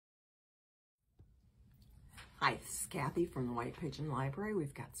Hi, this is Kathy from the White Pigeon Library.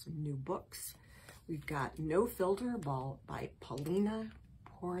 We've got some new books. We've got No Filter by Paulina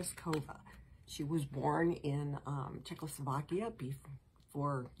Porizkova. She was born in Czechoslovakia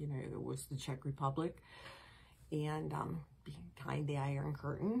before, it was the Czech Republic. And behind the Iron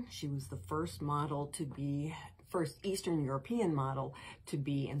Curtain, she was the first Eastern European model to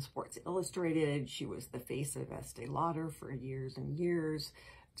be in Sports Illustrated. She was the face of Estee Lauder for years and years,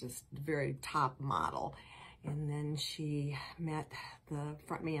 just very top model. And then she met the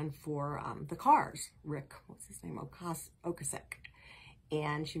front man for the Cars, Rick, what's his name, Ocasek.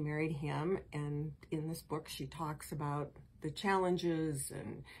 And she married him. And in this book, she talks about the challenges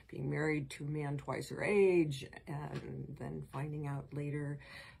and being married to a man twice her age, and then finding out later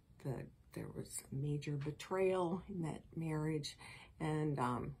that there was major betrayal in that marriage, and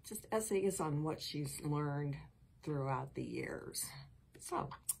just essays on what she's learned throughout the years.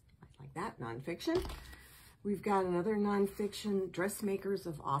 So, like that, nonfiction. We've got another nonfiction, Dressmakers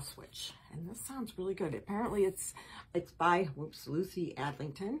of Auschwitz, and this sounds really good. Apparently it's by Lucy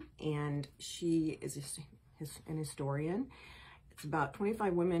Adlington, and she is an historian. It's about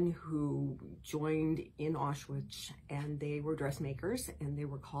 25 women who joined in Auschwitz, and they were dressmakers, and they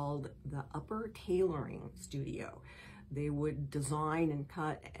were called the Upper Tailoring Studio. They would design and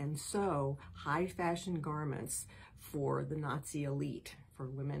cut and sew high fashion garments for the Nazi elite, for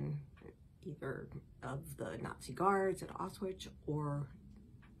women either of the Nazi guards at Auschwitz or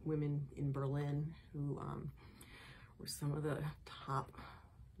women in Berlin who were some of the top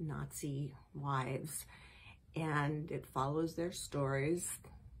Nazi wives. And it follows their stories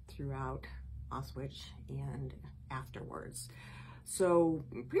throughout Auschwitz and afterwards. So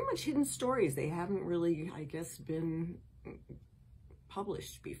pretty much hidden stories. They haven't really, I guess, been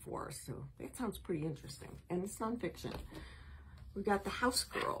published before. So that sounds pretty interesting. And it's nonfiction. We've got The House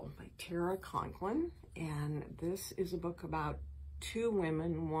Girl by Tara Conklin. And this is a book about two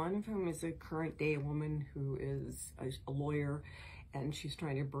women. One of whom is a current day woman who is a lawyer, and she's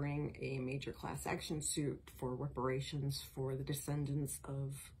trying to bring a major class action suit for reparations for the descendants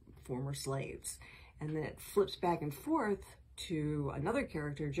of former slaves. And then it flips back and forth to another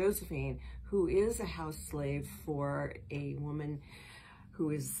character, Josephine, who is a house slave for a woman who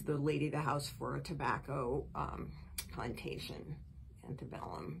is the lady of the house for a tobacco plantation,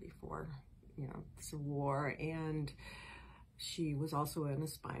 antebellum, before, the Civil War. And she was also an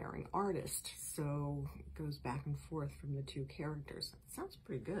aspiring artist, so it goes back and forth from the two characters. It sounds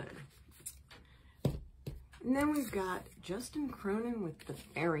pretty good. And then we've got Justin Cronin with The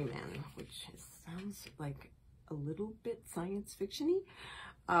Ferryman, which sounds like a little bit science fiction-y.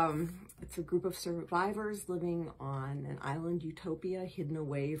 It's a group of survivors living on an island utopia hidden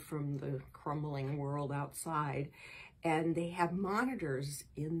away from the crumbling world outside. And they have monitors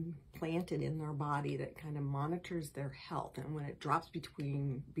implanted in their body that kind of monitors their health. And when it drops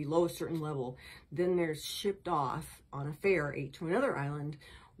below a certain level, then they're shipped off on a ferry to another island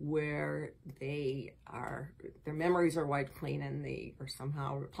where their memories are wiped clean and they are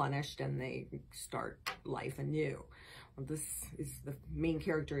somehow replenished and they start life anew. Well, the main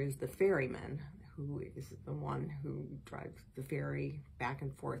character is the ferryman, who is the one who drives the ferry back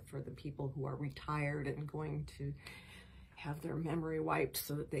and forth for the people who are retired and going to have their memory wiped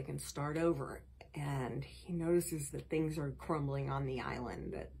so that they can start over. And he notices that things are crumbling on the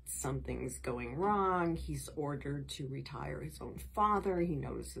island, that something's going wrong. He's ordered to retire his own father. He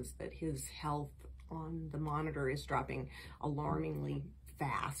notices that his health on the monitor is dropping alarmingly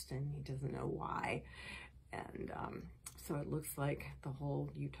fast, and he doesn't know why. And so it looks like the whole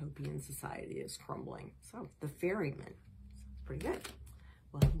utopian society is crumbling. So The Ferryman sounds pretty good.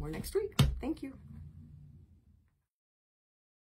 We'll have more next week. Thank you.